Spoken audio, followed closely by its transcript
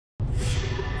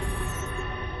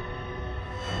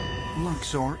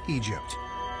Luxor, Egypt.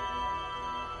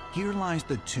 Here lies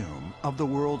the tomb of the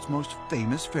world's most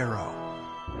famous pharaoh,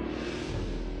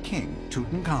 King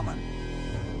Tutankhamun.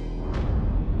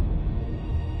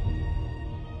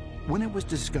 When it was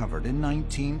discovered in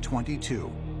 1922,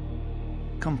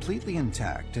 completely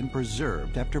intact and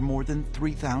preserved after more than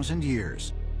 3,000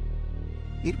 years,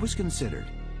 it was considered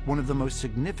one of the most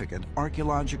significant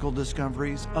archaeological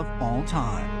discoveries of all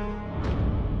time.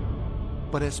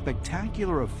 But as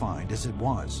spectacular a find as it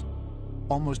was,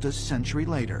 almost a century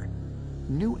later,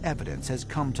 new evidence has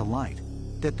come to light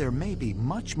that there may be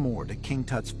much more to King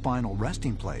Tut's final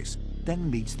resting place than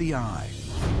meets the eye.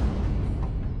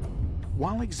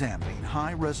 While examining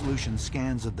high-resolution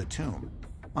scans of the tomb,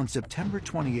 on September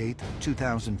 28,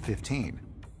 2015,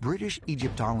 British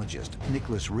Egyptologist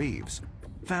Nicholas Reeves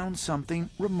found something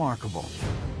remarkable: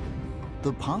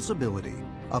 the possibility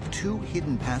of two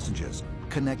hidden passages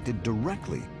connected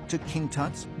directly to King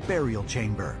Tut's burial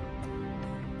chamber.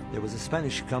 There was a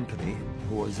Spanish company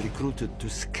who was recruited to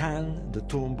scan the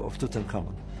tomb of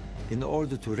Tutankhamun in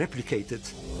order to replicate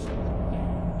it.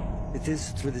 It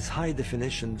is through this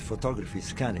high-definition photography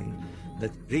scanning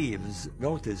that Reeves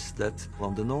noticed that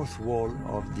on the north wall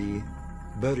of the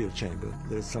burial chamber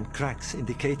there are some cracks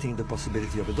indicating the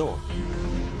possibility of a door,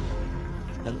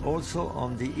 and also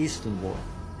on the eastern wall.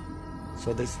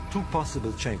 So there's two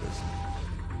possible chambers.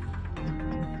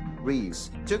 Reeves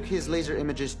took his laser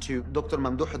images to Dr.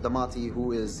 Mamdouh al-Damati,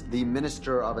 who is the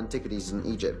Minister of Antiquities in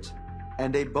Egypt,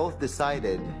 and they both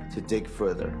decided to dig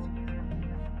further.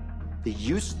 They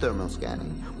used thermal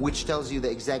scanning, which tells you the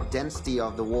exact density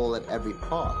of the wall at every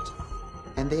part,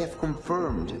 and they have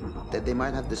confirmed that they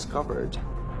might have discovered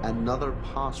another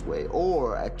passageway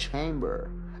or a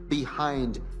chamber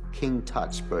behind King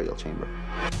Tut's burial chamber.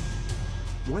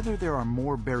 Whether there are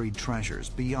more buried treasures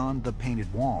beyond the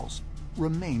painted walls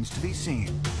remains to be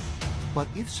seen. But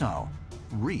if so,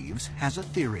 Reeves has a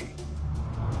theory.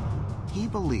 He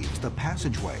believes the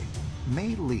passageway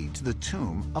may lead to the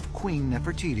tomb of Queen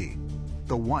Nefertiti,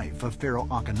 the wife of Pharaoh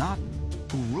Akhenaten,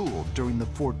 who ruled during the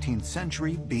 14th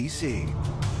century BC.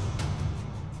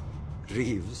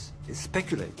 Reeves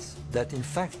speculates that in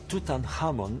fact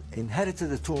Tutankhamun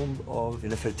inherited the tomb of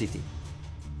Nefertiti.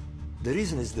 The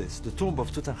reason is this: the tomb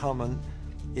of Tutankhamun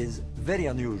is very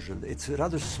unusual. It's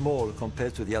rather small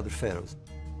compared to the other pharaohs.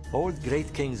 All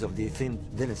great kings of the Athenian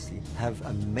dynasty have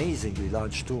amazingly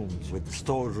large tombs with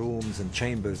storerooms and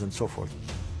chambers and so forth.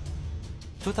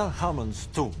 Tutankhamun's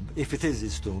tomb, if it is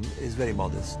his tomb, is very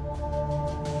modest.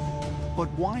 But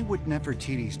why would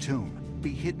Nefertiti's tomb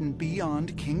be hidden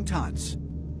beyond King Tut's?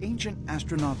 Ancient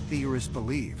astronaut theorists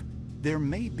believe there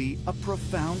may be a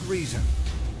profound reason: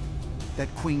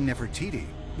 that Queen Nefertiti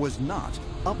was not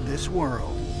of this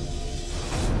world.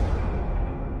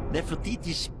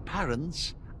 Nefertiti's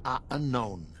parents are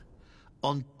unknown.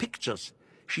 On pictures,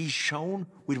 she's shown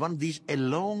with one of these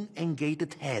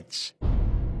elongated heads.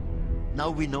 Now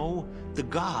we know the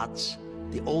gods,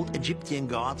 the old Egyptian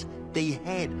gods, they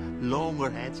had longer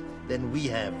heads than we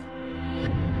have.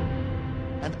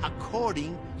 And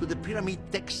according to the pyramid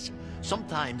texts,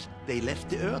 sometimes they left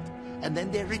the earth and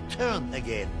then they returned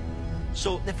again.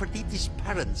 So Nefertiti's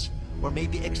parents were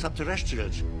maybe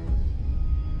extraterrestrials.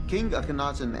 King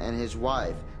Akhenaten and his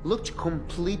wife looked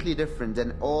completely different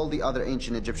than all the other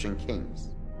ancient Egyptian kings.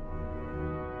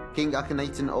 King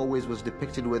Akhenaten always was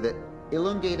depicted with an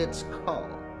elongated skull,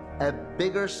 a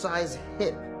bigger size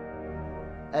hip,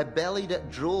 a belly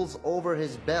that drools over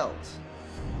his belt.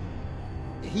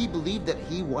 He believed that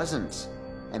he wasn't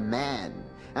a man,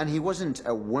 and he wasn't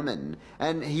a woman,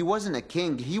 and he wasn't a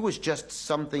king. He was just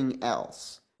something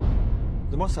else.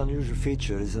 The most unusual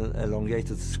feature is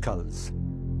elongated skulls.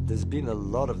 There's been a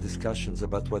lot of discussions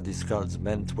about what these skulls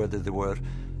meant, whether they were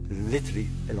literally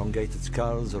elongated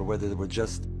skulls or whether they were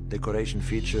just decoration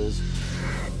features.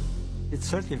 It's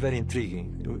certainly very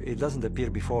intriguing. It doesn't appear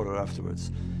before or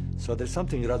afterwards. So there's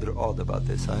something rather odd about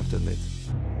this, I have to admit.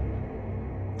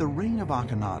 The reign of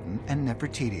Akhenaten and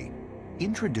Nefertiti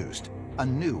introduced a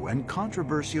new and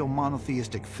controversial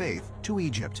monotheistic faith to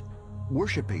Egypt,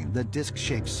 worshipping the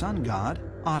disc-shaped sun god,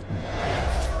 Aten.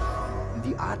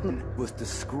 The Aten was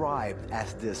described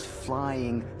as this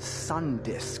flying sun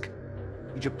disk.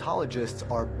 Egyptologists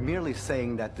are merely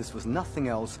saying that this was nothing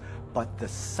else but the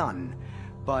sun.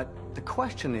 But the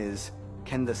question is,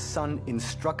 can the sun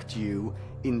instruct you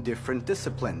in different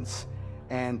disciplines?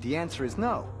 And the answer is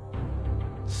no.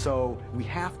 So we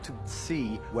have to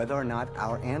see whether or not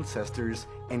our ancestors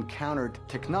encountered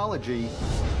technology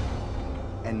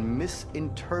and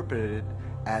misinterpreted it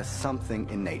as something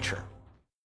in nature.